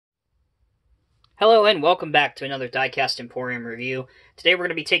Hello and welcome back to another Diecast Emporium review. Today we're going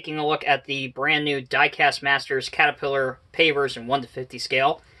to be taking a look at the brand new Diecast Masters Caterpillar Pavers in 1:50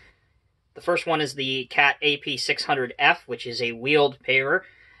 scale. The first one is the Cat AP600F, which is a wheeled paver,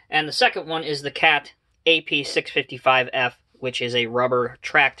 and the second one is the Cat AP655F, which is a rubber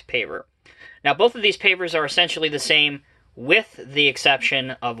tracked paver. Now both of these pavers are essentially the same, with the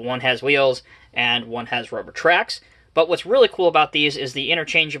exception of one has wheels and one has rubber tracks. But what's really cool about these is the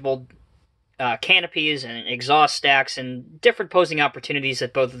interchangeable canopies and exhaust stacks and different posing opportunities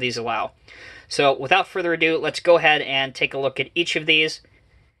that both of these allow. So without further ado, let's go ahead and take a look at each of these.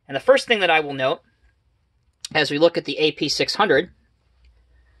 And the first thing that I will note, as we look at the AP600,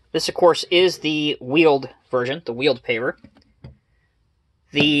 this of course is the wheeled version, the wheeled paver.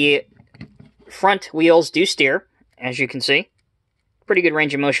 The front wheels do steer, as you can see. Pretty good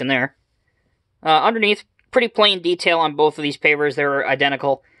range of motion there. Underneath, pretty plain detail on both of these pavers. They're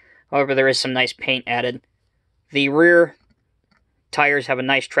identical. However, there is some nice paint added. The rear tires have a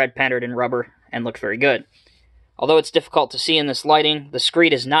nice tread pattern in rubber and look very good. Although it's difficult to see in this lighting, the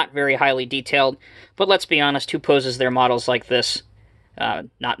screed is not very highly detailed, but let's be honest, who poses their models like this?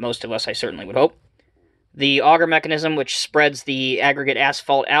 Not most of us, I certainly would hope. The auger mechanism, which spreads the aggregate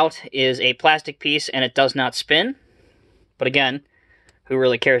asphalt out, is a plastic piece and it does not spin. But again, who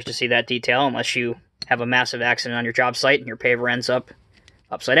really cares to see that detail unless you have a massive accident on your job site and your paver ends up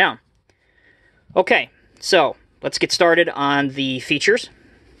upside down. Okay, so let's get started on the features.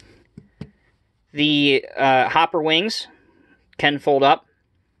 The hopper wings can fold up,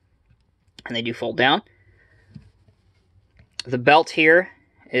 and they do fold down. The belt here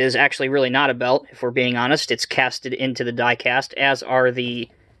is actually really not a belt, if we're being honest. It's casted into the die cast, as are the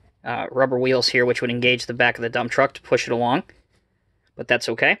rubber wheels here, which would engage the back of the dump truck to push it along. But that's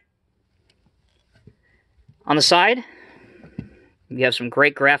okay. On the side, you have some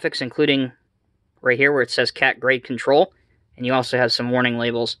great graphics, including right here where it says Cat Grade Control, and you also have some warning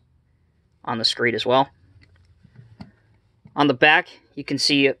labels on the screed as well. On the back, you can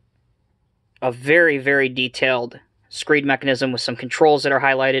see a very, very detailed screed mechanism with some controls that are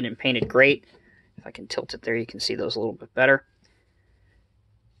highlighted and painted great. If I can tilt it there, you can see those a little bit better.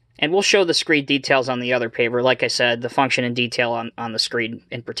 And we'll show the screed details on the other paver. Like I said, the function and detail on the screed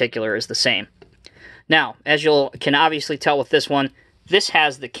in particular is the same. Now, as you can obviously tell with this one, this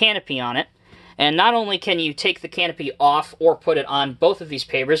has the canopy on it, and not only can you take the canopy off or put it on both of these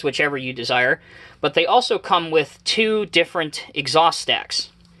pavers, whichever you desire, but they also come with two different exhaust stacks.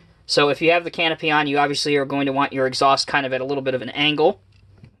 So if you have the canopy on, you obviously are going to want your exhaust kind of at a little bit of an angle,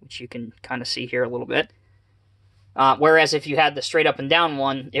 which you can kind of see here a little bit. Whereas if you had the straight up and down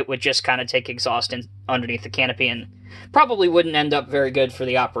one, it would just kind of take exhaust in underneath the canopy and probably wouldn't end up very good for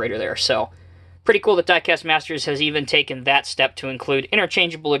the operator there. So pretty cool that Diecast Masters has even taken that step to include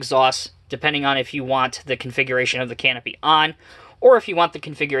interchangeable exhausts, depending on if you want the configuration of the canopy on, or if you want the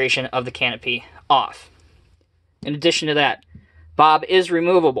configuration of the canopy off. In addition to that, Bob is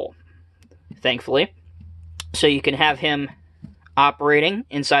removable, thankfully, so you can have him operating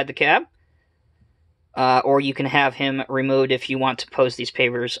inside the cab, or you can have him removed if you want to pose these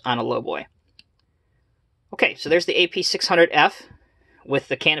pavers on a lowboy. Okay, so there's the AP600F with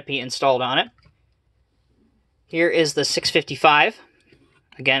the canopy installed on it. Here is the 655,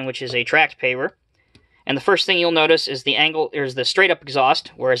 again, which is a tracked paver. And the first thing you'll notice is the angle, there's the straight up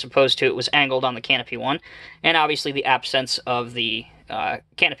exhaust, whereas opposed to it was angled on the canopy one, and obviously the absence of the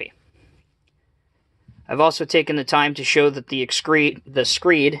canopy. I've also taken the time to show that the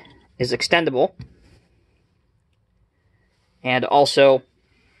screed is extendable, and also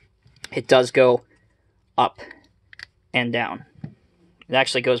it does go up and down. It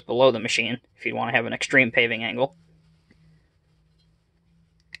actually goes below the machine if you want to have an extreme paving angle.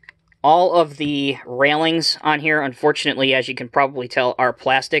 All of the railings on here, unfortunately, as you can probably tell, are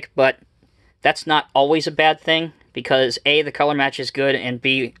plastic, but that's not always a bad thing because A, the color match is good, and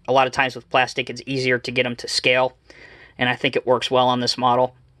B, a lot of times with plastic it's easier to get them to scale, and I think it works well on this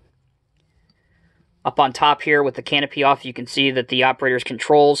model. Up on top here with the canopy off, you can see that the operator's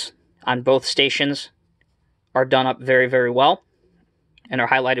controls on both stations are done up very, very well and are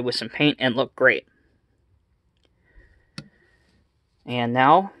highlighted with some paint and look great. And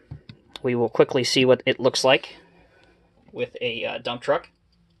now we will quickly see what it looks like with a dump truck.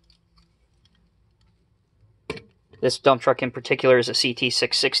 This dump truck in particular is a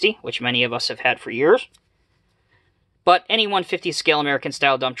CT660, which many of us have had for years. But any 1/50 scale American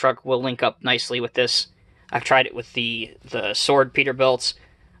style dump truck will link up nicely with this. I've tried it with the Sword Peterbilts.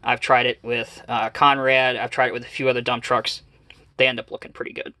 I've tried it with Conrad. I've tried it with a few other dump trucks. They end up looking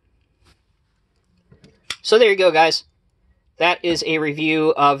pretty good. So there you go, guys. that is a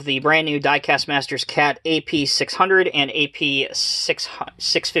review of the brand new Diecast Masters Cat AP600 and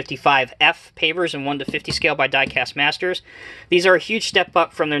AP655F pavers in 1 to 50 scale by Diecast Masters. These are a huge step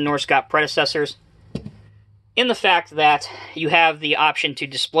up from their Norscot predecessors in the fact that you have the option to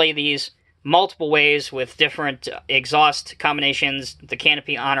display these multiple ways with different exhaust combinations, the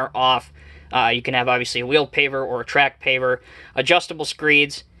canopy on or off. You can have obviously a wheeled paver or a track paver, adjustable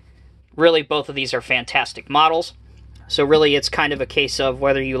screeds. Really, both of these are fantastic models. So really, it's kind of a case of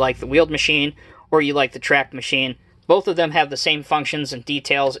whether you like the wheeled machine or you like the tracked machine. Both of them have the same functions and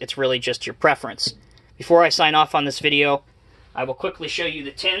details. It's really just your preference. Before I sign off on this video, I will quickly show you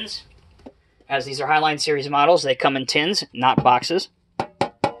the tins. As these are Highline Series models, they come in tins, not boxes.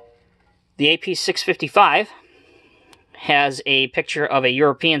 The AP655 has a picture of a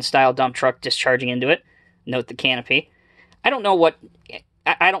European-style dump truck discharging into it. Note the canopy. I don't know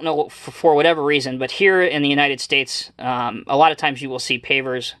for whatever reason, but here in the United States, a lot of times you will see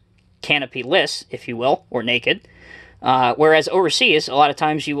pavers canopy-less, if you will, or naked. Whereas overseas, a lot of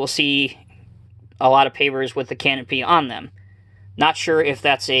times you will see a lot of pavers with the canopy on them. Not sure if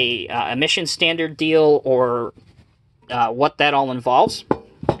that's a emission standard deal or what that all involves.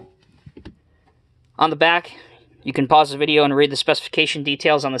 On the back, you can pause the video and read the specification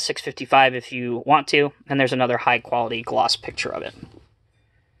details on the 655 if you want to, and there's another high-quality gloss picture of it.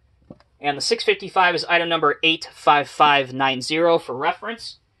 And the 655 is item number 85590 for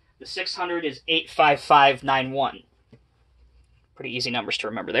reference. The 600 is 85591. Pretty easy numbers to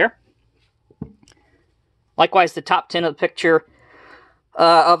remember there. Likewise, the top 10 of the picture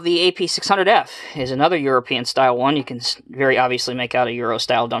of the AP600F is another European-style one. You can very obviously make out a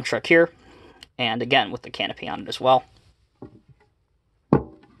Euro-style dump truck here. And again, with the canopy on it as well.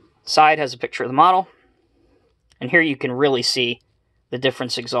 Side has a picture of the model. And here you can really see the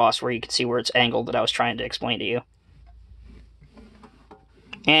difference exhaust, where you can see where it's angled that I was trying to explain to you.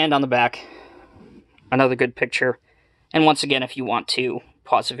 And on the back, another good picture. And once again, if you want to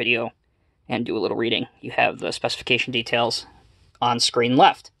pause the video and do a little reading, you have the specification details on screen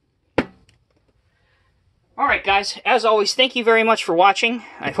left. Alright guys, as always, thank you very much for watching.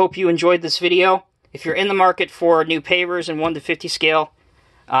 I hope you enjoyed this video. If you're in the market for new pavers in 1 to 50 scale,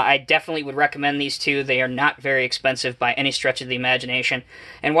 I definitely would recommend these two. They are not very expensive by any stretch of the imagination.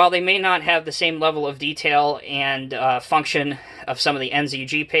 And while they may not have the same level of detail and function of some of the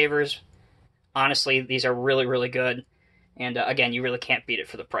NZG pavers, honestly, these are really, really good. And again, you really can't beat it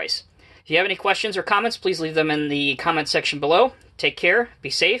for the price. If you have any questions or comments, please leave them in the comment section below. Take care,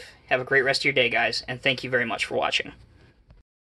 be safe, have a great rest of your day, guys, and thank you very much for watching.